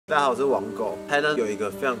大家好，我是王狗。台南有一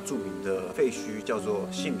个非常著名的废墟，叫做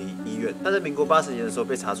杏林医院。它在民国80年的时候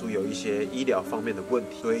被查出有一些医疗方面的问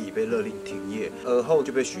题，所以已被勒令停业。而后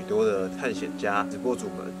就被许多的探险家、直播主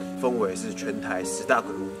们封为是全台10大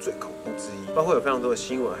鬼屋最恐怖之一。包括有非常多的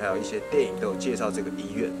新闻，还有一些电影都有介绍这个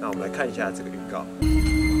医院。那我们来看一下这个预告。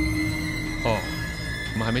哦，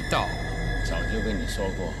我们还没到。早就跟你说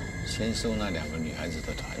过，先收那2个女孩子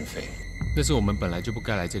的团费。那是我们本来就不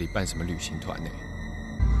该来这里办什么旅行团呢。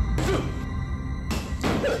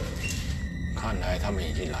看来他们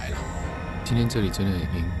已经来了。今天这里真的很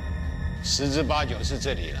阴，10之8九是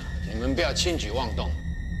这里了，你们不要轻举妄动。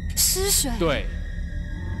失水。对。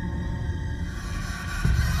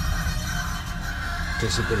这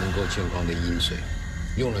是不能够见光的阴水，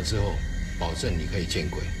用了之后，保证你可以见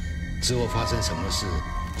鬼。之后发生什么事，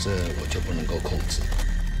这我就不能够控制。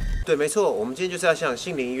对，没错，我们今天就是要像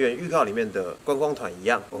杏林医院预告里面的观光团一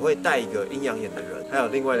样，我会带一个阴阳眼的人，还有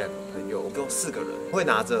另外2个朋友，共4个人，会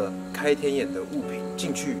拿着开天眼的物品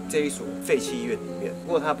进去这一所废弃医院里面。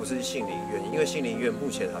不过它不是杏林医院，因为杏林医院目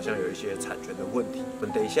前好像有一些产权的问题。我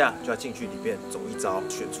们等一下就要进去里面走一遭，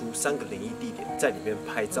选出3个灵异地点，在里面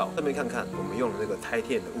拍照，顺便看看我们用了那个开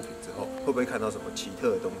天眼的物品之后，会不会看到什么奇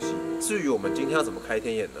特的东西。至于我们今天要怎么开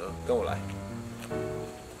天眼呢？跟我来。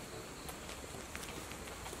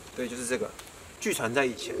对，就是这个。据传在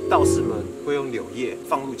以前，道士们会用柳叶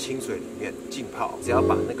放入清水里面浸泡，只要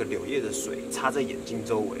把那个柳叶的水擦在眼睛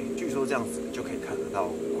周围，据说这样子就可以看得到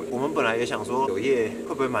鬼。我们本来也想说柳叶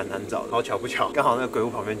会不会蛮难找的，好巧不巧，刚好那个鬼屋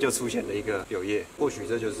旁边就出现了一个柳叶，或许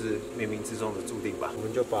这就是冥冥之中的注定吧。我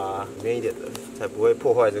们就把里面一点的，才不会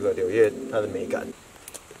破坏这个柳叶它的美感。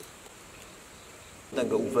等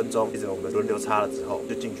个5分钟，接着我们轮流擦了之后，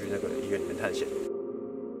就进去那个医院里面探险。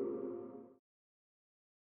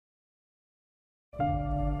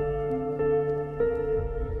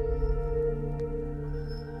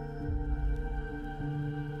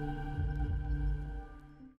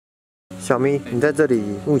小咪，你在这里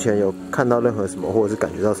目前有看到任何什么，或者是感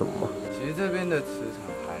觉到什么吗？其实这边的磁场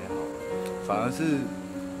还好，反而是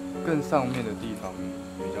更上面的地方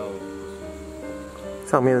比较不舒服。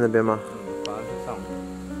上面那边吗？反而是上面。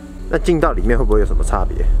那进到里面会不会有什么差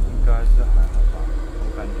别？应该是还好吧，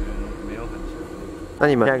我感觉没有很强烈。那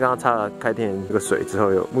你们现在刚刚擦了开天眼这个水之后，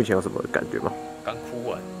目前有什么感觉吗？刚哭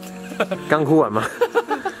完。刚哭完吗？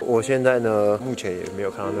我现在呢，目前也没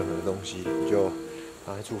有看到任何的东西，就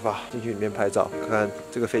赶快出发，进去里面拍照，看看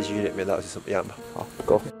这个废弃里面到底是什么样吧。好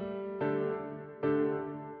 ，Go。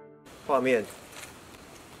画面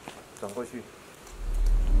转过去。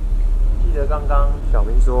记得刚刚小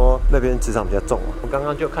明说那边磁场比较重嘛，我刚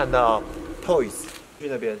刚就看到 Toys 去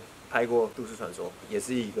那边拍过《都市传说》，也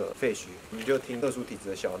是一个废墟。我们就听特殊体质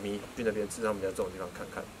的小咪去那边磁场比较重的地方看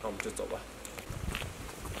看，那我们就走吧。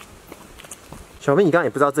小明，你刚刚也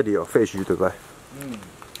不知道这里有废墟，对不对？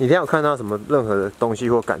你今天有看到什么任何的东西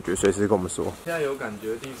或感觉，随时跟我们说。现在有感觉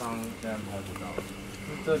的地方现在拍不到，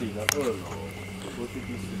是这里的2楼，走过去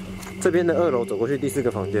第4个。这边的2楼走过去第4个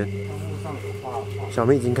房间。窗户上有画。小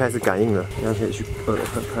明已经开始感应了，现在可以去2楼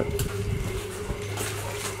看看。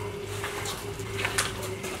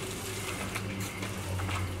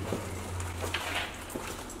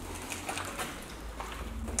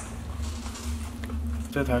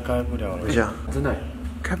这台开不了了。等一下，真的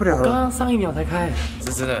开不了了。刚刚上1秒才开，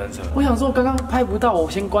这真的很扯。我想说我刚刚拍不到，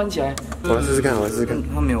我先关起来。我来试试看，我来试试看。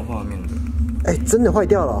它没有画面的。哎，真的坏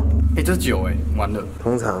掉了。哎，这酒哎，完了。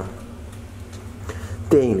通常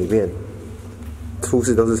电影里面出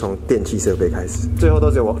事都是从电器设备开始，最后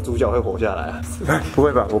都只有主角会活下来啊？不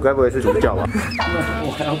会吧？我该不会是主角吧？那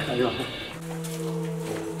我还要开吗？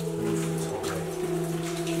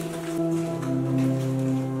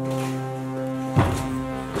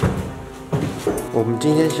我们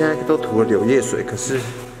今天现在都涂了柳叶水，可是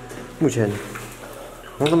目前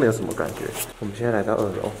好像都没有什么感觉。我们现在来到2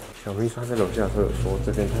楼，小咪说他在楼下的时候有说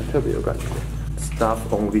这边他特别有感觉 ，Staff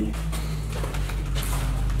Only。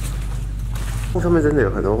上面真的有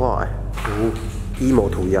很多画emo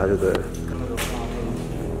涂鸦就对了。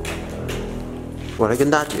我来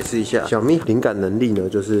跟大家解释一下，小咪灵感能力呢，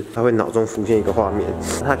就是他会脑中浮现一个画面。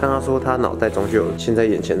他刚刚说他脑袋中就有现在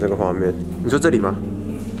眼前这个画面。你说这里吗？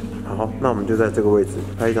好，那我们就在这个位置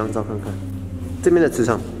拍一张照看看。这边的磁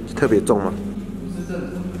场特别重吗？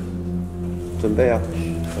准备啊，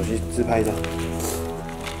手机自拍一张。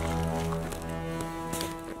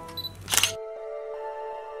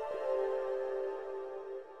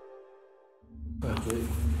感觉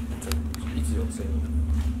一直有声音。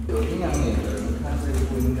有阴阳眼的人看这一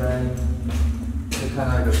部应该会看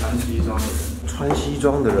到一个穿西装的人。穿西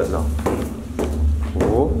装的人哦。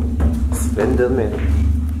哦 ，Slenderman。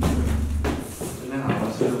这边好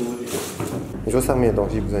像是你说上面的东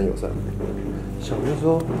西不是很友善？小明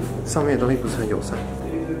说上面的东西不是很友善。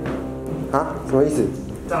啊？什么意思？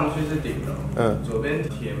上去是顶楼，左边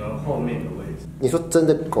铁门后面的位置。你说真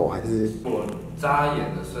的狗还是？我眨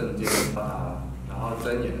眼的瞬间到它，然后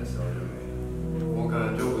睁眼的时候就没了，我可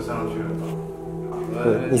能就不上去了吧。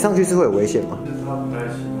对，你上去是会有危险吗？就是它不太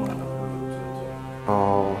习惯。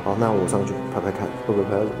哦，好，那我上去拍拍看，会不会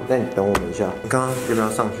拍到什么？那你等我们一下。你刚刚要不要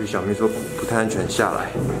上去？小明说不太安全，下来。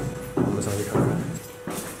我们上去看看。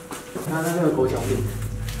那个狗脚印，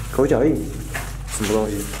狗脚印，什么东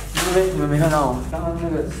西？你们没看到？刚刚那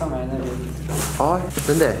个上来那边。哦，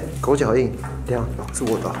真的，狗脚印，这样是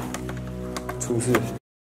我的、啊，出事。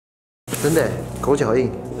真的，狗脚印，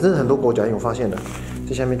真的很多狗脚印，我发现了，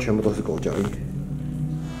这下面全部都是狗脚印。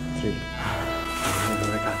所以，我们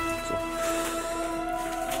来看，走。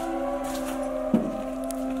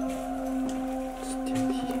这是电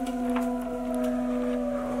梯。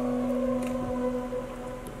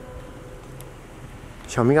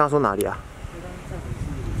小明刚刚说哪里啊？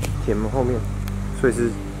铁门后面，所以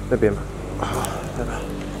是那边吧？啊，那个。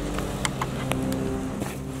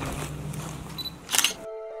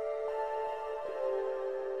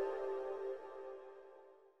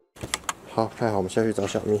好，太好，我们下去找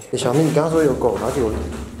小咪。小咪，你刚刚说有狗，而且我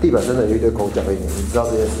地板真的有一堆狗脚印，你知道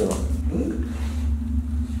这件事吗？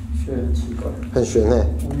觉得很奇怪，很悬哎、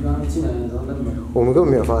我们刚刚进来的时候根本没有。我们根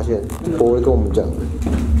本没有发现，博威跟我们讲的。我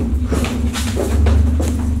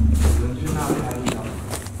们去那拍一张。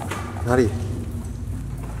哪里？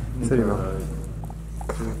这里吗？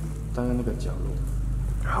大概那个角落。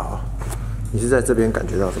好，你是在这边感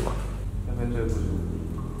觉到什么？那边最不舒服。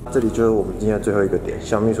这里就是我们今天最后一个点。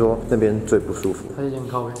小咪说那边最不舒服。他以前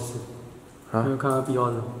靠北是，啊？没有看到壁画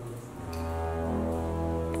的。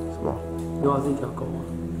什么？壁画是一条狗吗？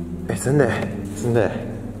哎、真的哎，真的哎。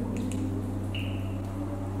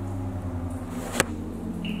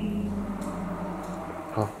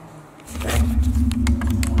好。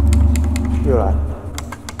又来。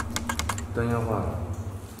灯要换了。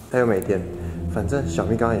还有每天，反正小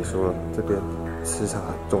咪刚刚也说了，这边磁场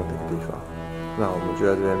很重的一个地方。那我们就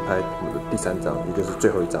在这边拍我们的第3张，也就是最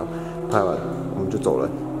后一张，拍完我们就走了。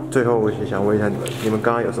最后我也想问一下你们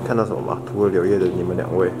刚刚有看到什么吗？涂了柳叶的你们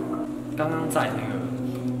2位。刚刚在那个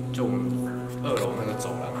就我们2楼那个走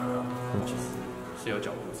廊，其实是有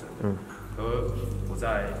脚步声的。而我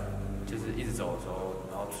在就是一直走的时候，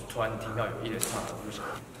然后突然听到有一连串的声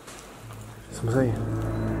音。什么声音？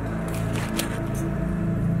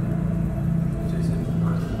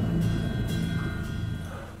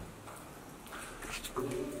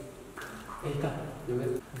有没有？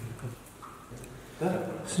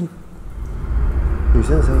是女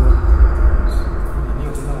生的声音吗？你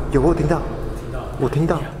有听到？有，我有听到。我听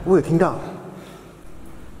到，我有听到。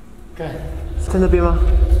干，在那边吗？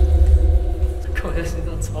看我在身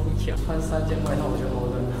上超痒，穿3件外套我就好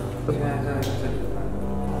冷。现在在这里，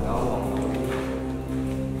然后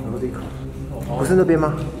往楼梯口。不是那边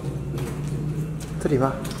吗？这里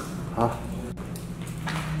吗？好。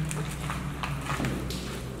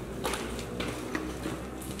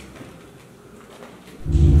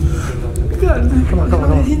干嘛？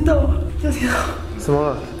没听到，有听到？什么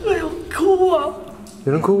了？哎呦，哭啊！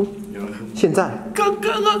有人哭？现在？刚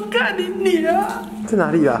刚我看你啊！在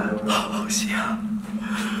哪里啦？好香！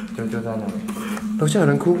就在那里。楼下有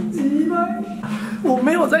人哭？我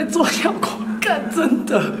没有在做效果，干真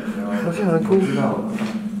的。楼下有人哭？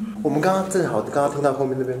我们刚刚正好听到后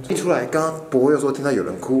面那边一出来，刚刚博又说听到有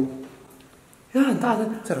人哭，因为很大声，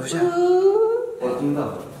在楼下。我听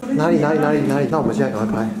到。哪里？那我们现在赶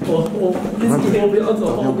快拍。我不要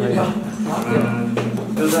走后面吧。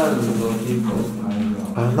就在楼梯口拍一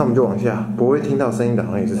个。啊，那我们就往下。博会听到声音的，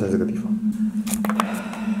好像也是在这个地方。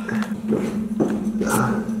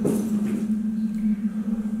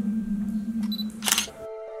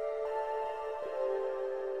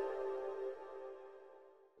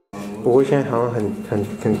博会现在好像很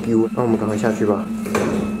丢，那我们赶快下去吧。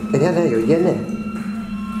哎，等下有烟呢。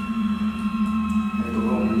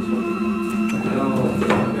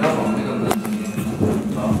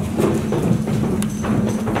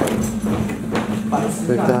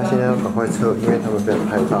所以大家现在要赶快撤，因为他们非常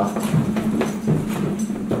害怕。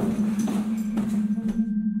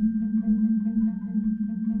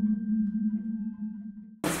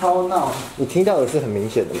超闹！你听到的是很明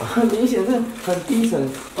显的吗？很明显是很低沉，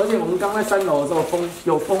而且我们刚在3楼的时候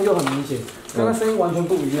风就很明显，刚刚声音完全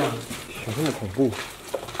不一样。有这么恐怖？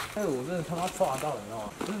哎，我真的他妈抓到，你知道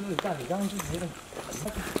吗？不是，干你刚刚就觉得，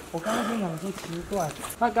我刚刚就想说奇怪，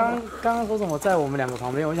他刚刚说什么在我们2个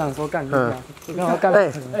旁边，我想说干你娘，就刚好干。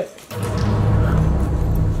哎，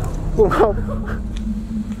问号，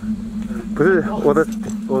不不是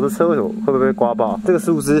我的车为什么会不会被刮爆？这个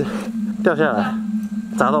树枝掉下来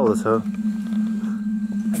砸到我的车，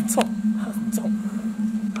很重，很重。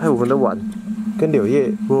还有我们的碗跟柳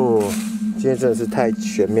叶，哦，今天真的是太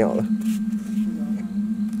玄妙了。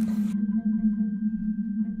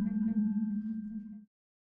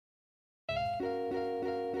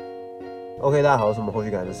OK， 大家好，我是我们后续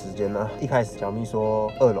改的时间呢。一开始小咪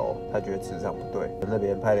说2楼，他觉得磁场不对，那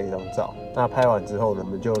边拍了一张照。那拍完之后呢，我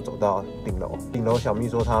们就走到顶楼。顶楼小咪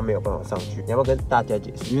说他没有办法上去，你要不要跟大家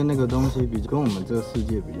解释？因为那个东西跟我们这个世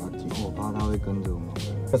界比较近，我怕它会跟着我们。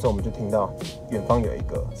那时候我们就听到远方有一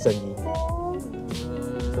个声音，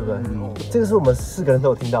对不对？这个是我们4个人都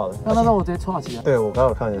有听到的。那我直接戳起来。对，我刚刚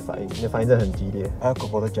有看你的反应，你的反应真的很激烈。还有狗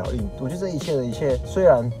狗的脚印，我觉得这一切的一切，虽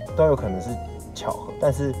然都有可能是巧合，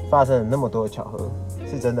但是发生了那么多的巧合，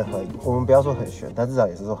是真的我们不要说很玄，但至少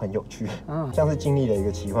也是说很有趣，像是经历了一个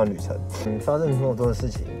奇幻旅程。发生了那么多的事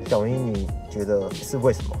情，小咪你觉得是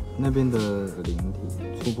为什么？那边的灵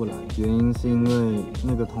体出不来，原因是因为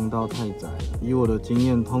那个通道太窄了。以我的经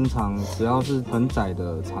验，通常只要是很窄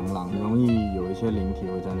的长廊，容易有一些灵体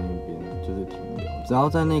会在那边就是停留。只要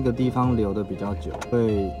在那个地方留的比较久，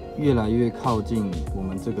会越来越靠近我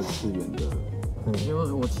们这个次元的。因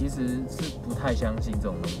为我其实是不太相信这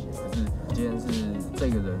种东西，可是今天是这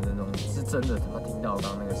个人的东西是真的，他听到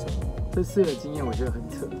刚刚那个声音。这次的经验我觉得很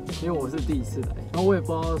扯，因为我是第一次来，然后我也不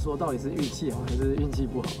知道说到底是运气好还是运气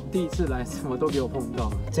不好。第一次来什么都给我碰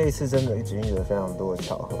到。这一次真的经历了非常多的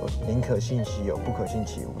巧合，宁可信其有，不可信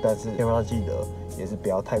其无。但是千万要记得，也是不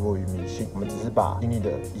要太过于迷信。我们只是把经历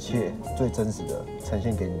的一切最真实的呈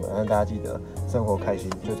现给你们，让大家记得生活开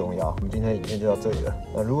心最重要。我们今天的影片就到这里了。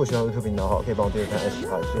如果喜欢YouTube频道的话，可以帮我订阅、看、按喜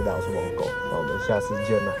欢。谢谢大家，我是王狗，那我们下次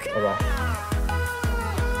见了，拜拜。